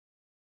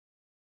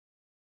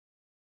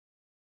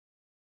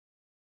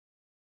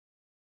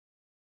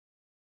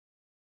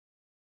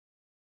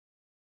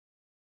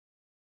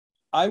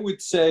I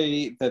would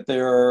say that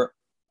there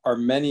are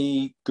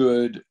many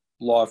good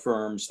law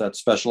firms that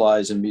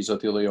specialize in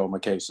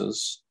mesothelioma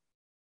cases.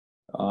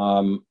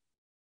 Um,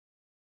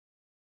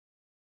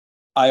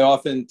 I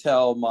often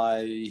tell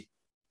my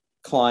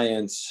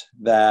clients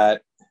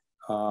that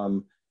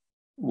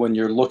when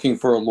you're looking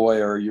for a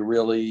lawyer, you're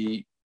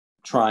really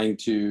trying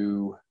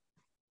to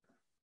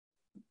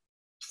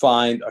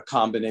find a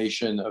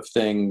combination of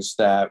things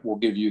that will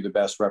give you the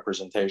best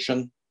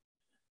representation.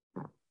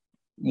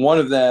 One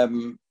of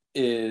them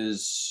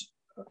is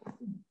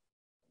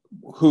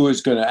who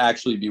is going to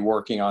actually be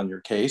working on your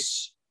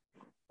case.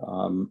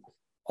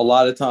 A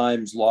lot of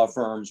times law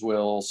firms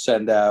will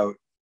send out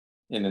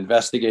an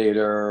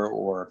investigator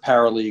or a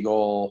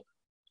paralegal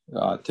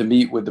to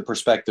meet with the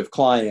prospective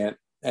client,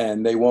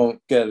 and they won't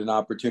get an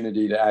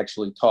opportunity to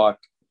actually talk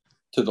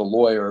to the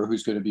lawyer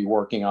who's going to be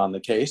working on the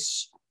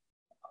case.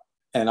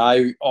 And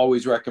I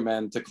always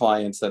recommend to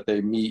clients that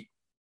they meet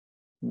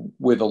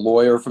with a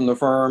lawyer from the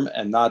firm,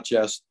 and not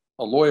just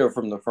a lawyer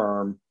from the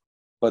firm,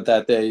 but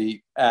that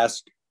they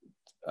ask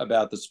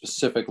about the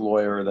specific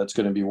lawyer that's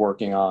going to be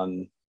working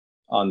on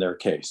their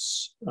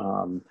case.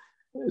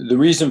 The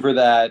reason for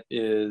that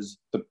is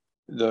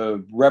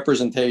the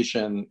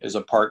representation is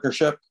a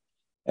partnership,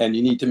 and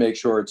you need to make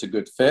sure it's a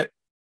good fit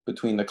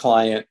between the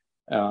client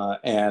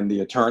and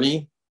the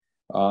attorney.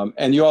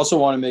 And you also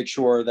want to make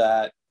sure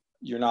that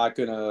you're not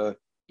going to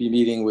be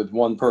meeting with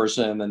one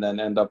person and then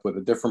end up with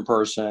a different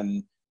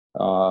person.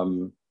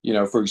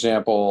 For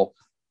example,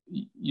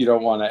 you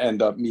don't want to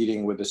end up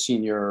meeting with a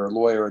senior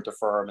lawyer at the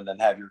firm and then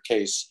have your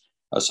case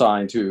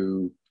assigned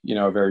to,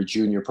 a very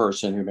junior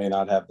person who may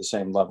not have the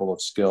same level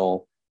of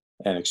skill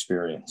and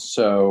experience.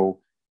 So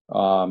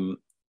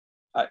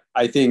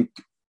I think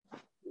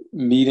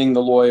meeting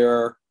the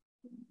lawyer,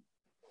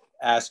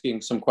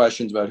 asking some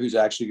questions about who's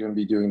actually going to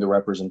be doing the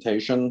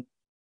representation,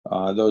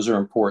 those are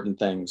important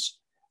things.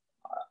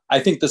 I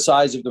think the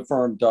size of the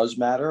firm does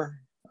matter.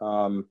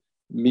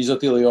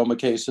 Mesothelioma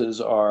cases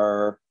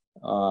are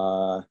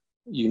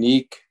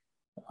unique.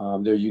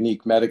 They're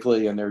unique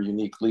medically and they're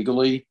unique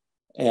legally.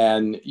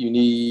 And you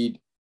need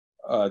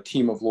a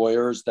team of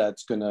lawyers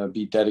that's going to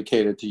be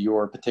dedicated to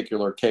your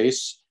particular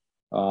case.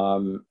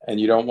 And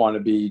you don't want to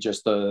be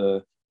just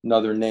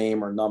another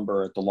name or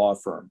number at the law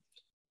firm.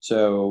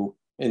 So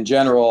in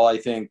general, I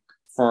think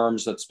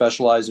firms that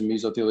specialize in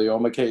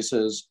mesothelioma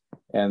cases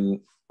and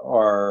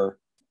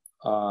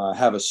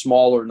have a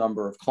smaller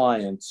number of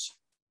clients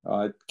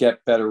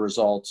get better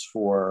results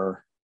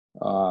for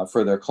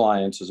their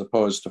clients, as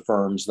opposed to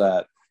firms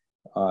that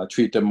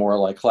treat them more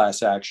like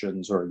class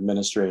actions or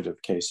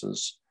administrative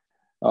cases.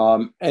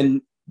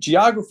 And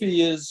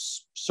geography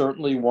is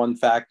certainly one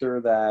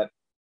factor that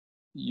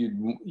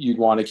you'd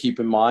want to keep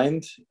in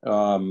mind.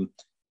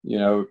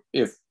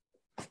 If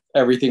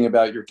everything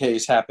about your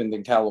case happened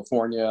in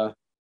California,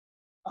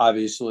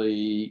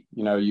 obviously,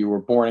 you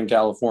were born in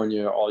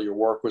California, all your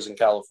work was in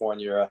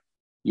California,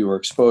 you were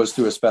exposed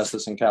to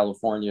asbestos in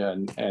California,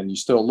 and you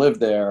still live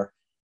there,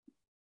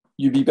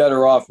 you'd be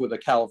better off with a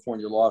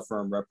California law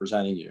firm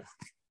representing you.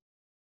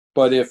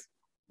 But if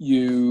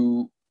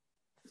you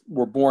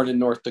were born in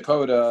North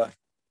Dakota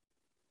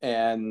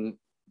and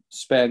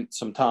spent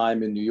some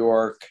time in New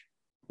York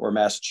or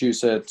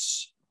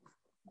Massachusetts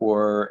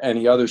or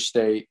any other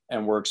state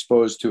and were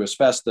exposed to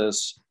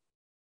asbestos,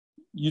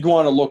 you'd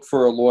want to look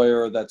for a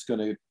lawyer that's going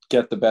to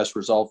get the best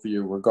result for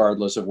you,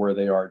 regardless of where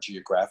they are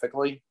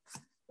geographically.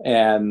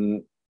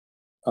 And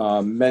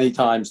many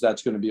times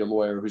that's going to be a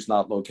lawyer who's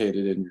not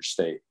located in your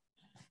state.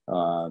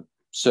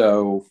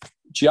 So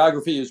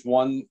geography is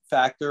one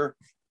factor,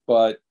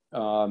 but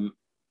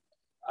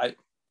I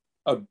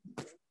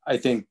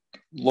think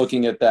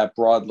looking at that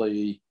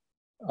broadly,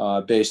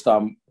 based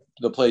on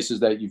the places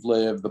that you've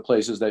lived, the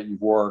places that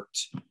you've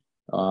worked,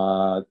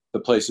 the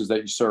places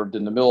that you served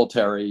in the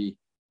military,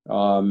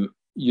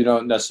 you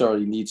don't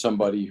necessarily need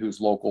somebody who's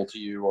local to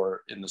you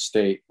or in the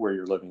state where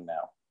you're living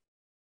now.